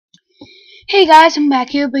Hey guys, I'm back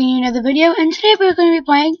here bringing you another video, and today we're going to be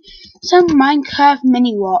playing some Minecraft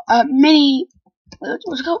mini walls. Mini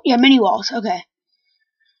walls. Okay.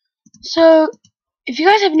 So, if you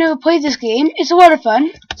guys have never played this game, it's a lot of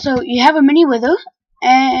fun. So you have a mini wither,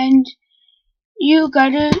 and you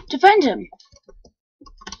gotta defend him.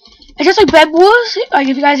 It's just like Bed Wars. Like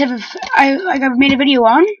if you guys have, I've made a video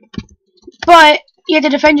on, but you have to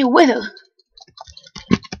defend your wither.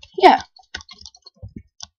 Yeah.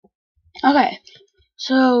 Okay,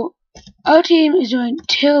 so our team is doing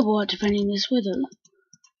terrible at defending this wither.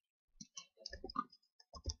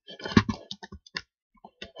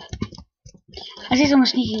 I see someone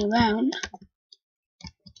sneaking around.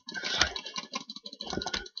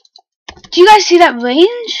 Do you guys see that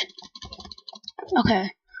range?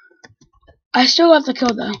 Okay. I still have the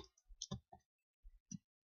kill though.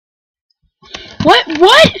 What?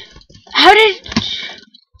 How did...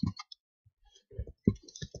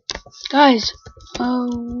 Guys, a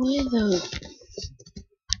wither.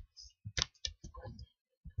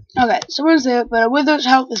 Okay, someone's there, but a wither's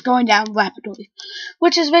health is going down rapidly,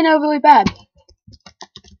 which has been really bad.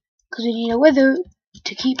 Because we need a wither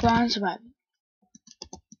to keep on surviving.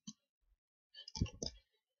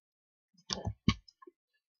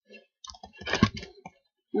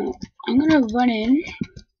 Now, I'm gonna run in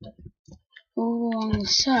over on the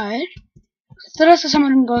side. I thought I saw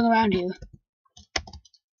someone going around here.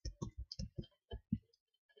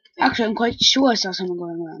 Actually, I'm quite sure I saw someone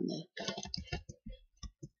going around there.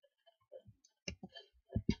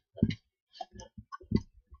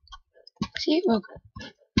 See? Look.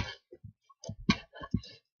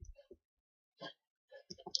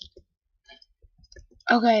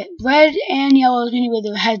 Okay, red and yellow's mini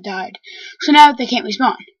wither has died. So now they can't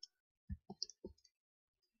respawn.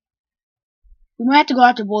 We might have to go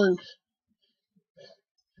after blue.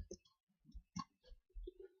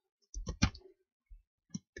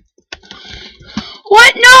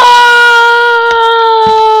 What? No!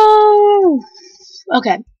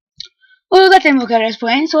 Okay. Well, that didn't work out as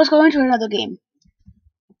planned, so let's go into another game.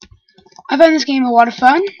 I find this game a lot of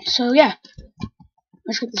fun, so yeah.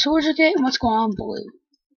 Let's get the sword ticket and let's go on blue.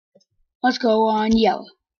 Let's go on yellow.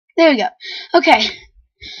 There we go. Okay.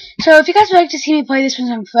 So if you guys would like to see me play this with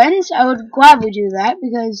some friends, I would gladly do that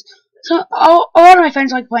because a lot of my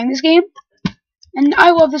friends like playing this game, and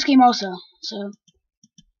I love this game also. So.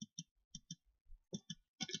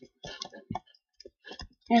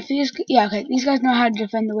 And if these, yeah, okay, these guys know how to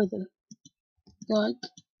defend the wither. Like,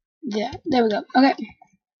 yeah, there we go. Okay.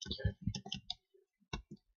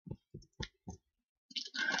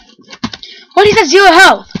 What? He's got 0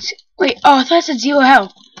 health. Wait, oh, I thought it said 0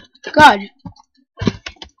 health. God.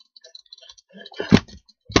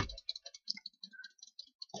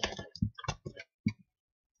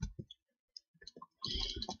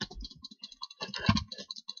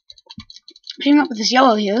 Teaming up with this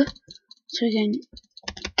yellow here, so we can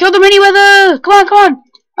kill the mini wither. Come on.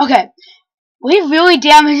 Okay. We've really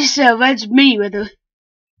damaged red's mini wither.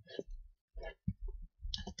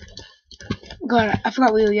 God, I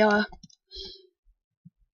forgot we were yellow.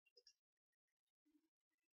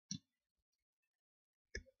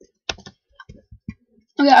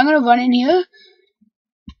 Okay, I'm gonna run in here.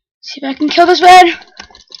 See if I can kill this red.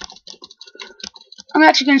 I'm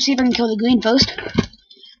actually gonna see if I can kill the green first.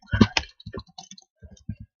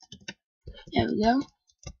 There we go.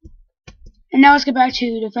 And now let's get back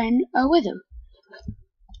to defend our wither.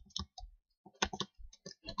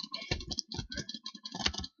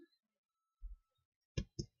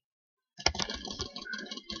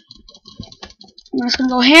 I'm just gonna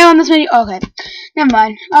go ham on this video. Okay, never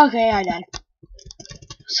mind. Okay, I died.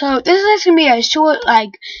 So this is just gonna be a short, like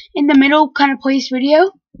in the middle kind of place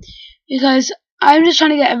video because I'm just trying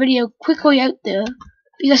to get a video quickly out there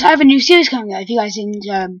because I have a new series coming out. If you guys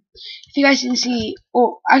didn't see,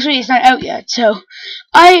 or actually it's not out yet. So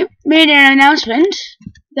I made an announcement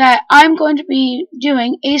that I'm going to be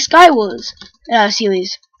doing a Sky Wars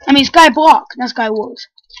series. I mean Skyblock, not Sky Wars.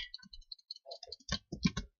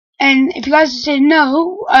 And if you guys didn't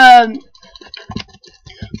know,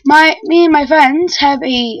 me and my friends have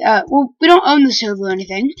a, well, we don't own the server or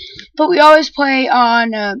anything, but we always play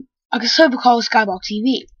on, like a server called Skyblock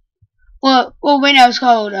TV. Well, right now it's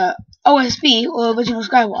called, OSB, or Original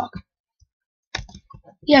Skyblock.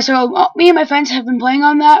 Yeah, so, me and my friends have been playing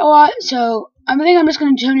on that a lot, so I think I'm just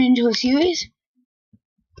gonna turn it into a series.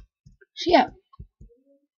 So, yeah.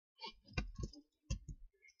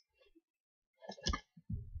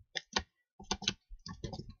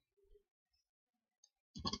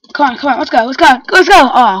 Come on, let's go.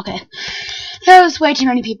 Oh, okay. There was way too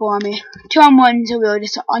many people on me. 2-on-1s are really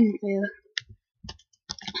just unfair.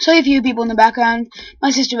 So a few people in the background. My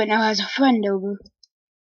sister right now has a friend over.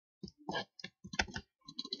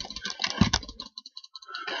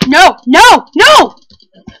 No! No! No!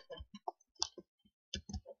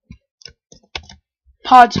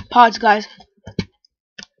 Pods, guys.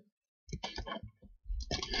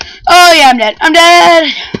 Oh yeah, I'm dead. I'm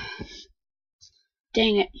dead!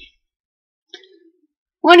 Dang it.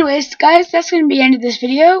 Well, anyways, guys, that's gonna be the end of this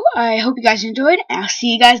video. I hope you guys enjoyed, and I'll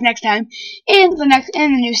see you guys next time in the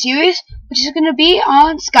new series, which is gonna be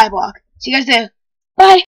on Skyblock. See you guys there. Bye.